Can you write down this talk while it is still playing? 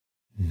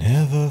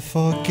Never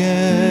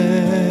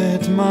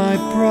forget, my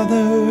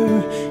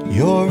brother,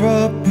 you're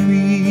a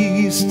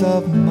priest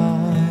of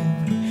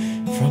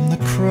mine. From the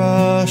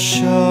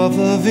crush of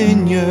the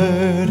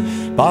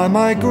vineyard, by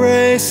my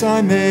grace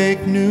I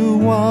make new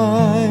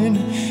wine.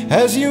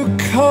 As you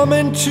come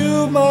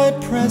into my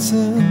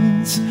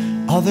presence,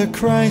 other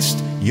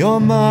Christ,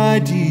 you're my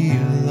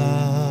delight.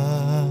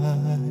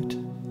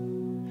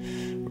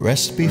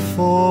 Rest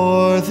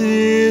before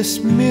this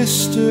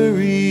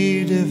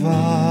mystery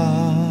divine,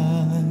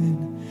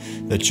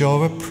 that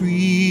you're a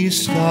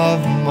priest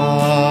of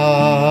mine.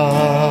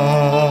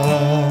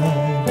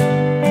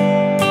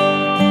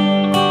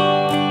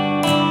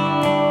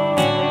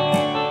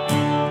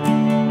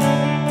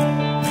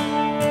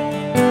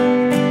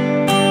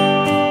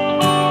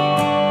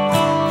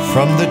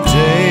 From the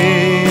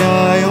day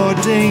I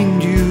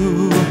ordained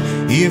you,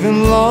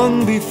 even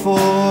long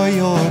before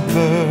your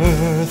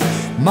birth,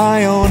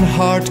 my own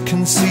heart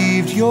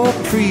conceived your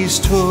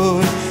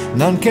priesthood.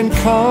 None can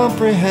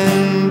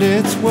comprehend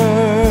its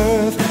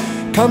worth.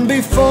 Come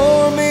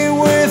before me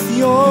with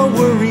your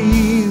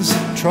worries.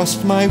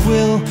 Trust my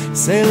will,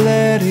 say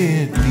let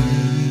it be.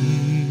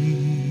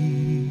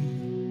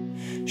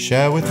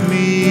 Share with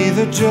me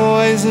the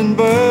joys and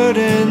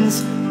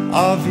burdens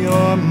of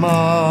your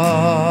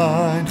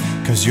mind,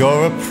 'cause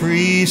you're a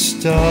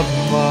priest of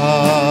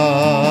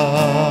mine.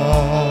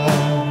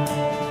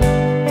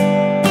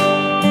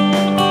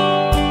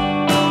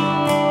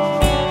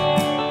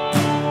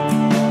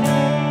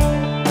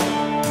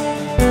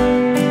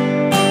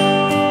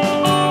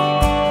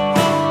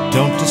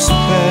 Don't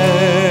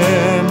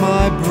despair,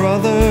 my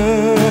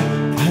brother,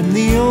 I'm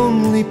the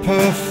only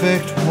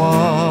perfect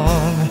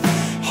one.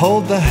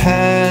 Hold the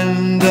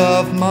hand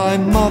of my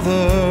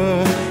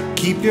mother,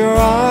 keep your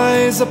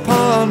eyes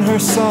upon her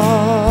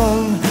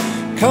son.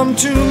 Come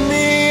to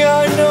me,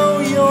 I know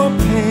your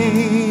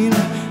pain,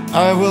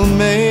 I will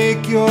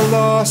make your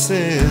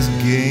losses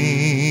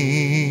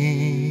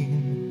gain.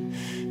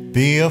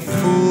 Be a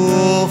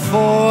fool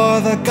for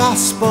the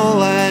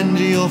gospel and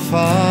you'll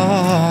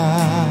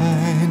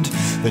find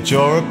that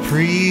you're a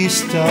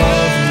priest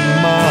of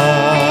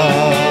mine.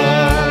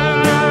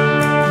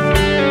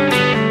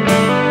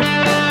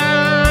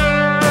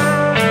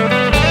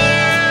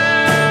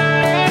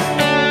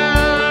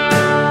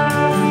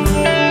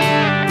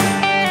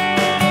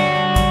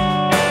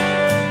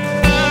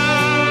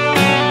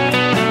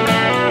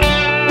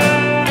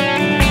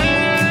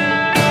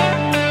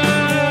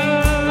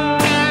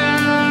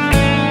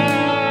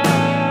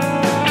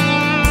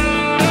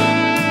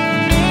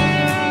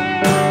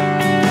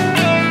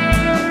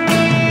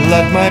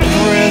 Let my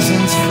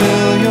presence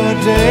fill your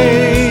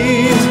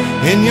days.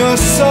 In your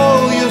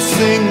soul you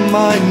sing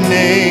my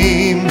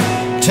name.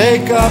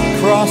 Take up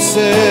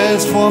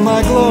crosses for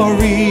my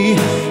glory.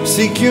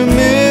 Seek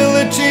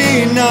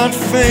humility, not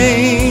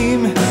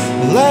fame.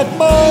 Let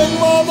my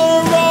mother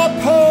wrap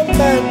her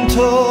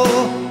mantle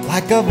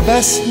like a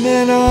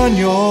vestment on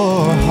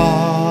your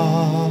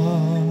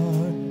heart.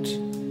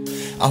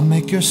 I'll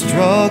make your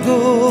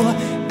struggle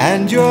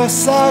and your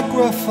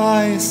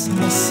sacrifice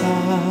a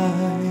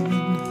sign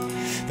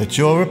that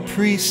you're a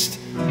priest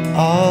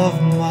of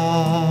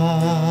mine.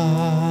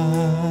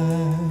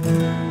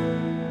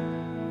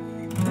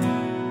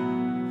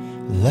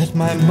 Let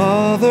my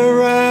mother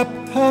wrap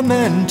her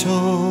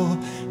mantle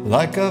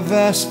like a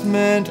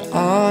vestment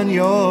on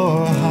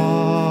your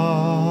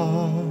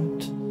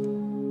heart.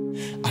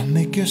 I'll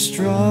make your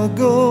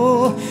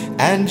struggle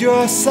and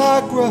your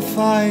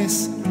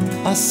sacrifice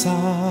a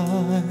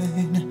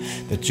sign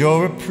that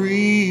you're a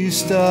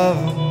priest of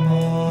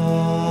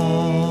mine.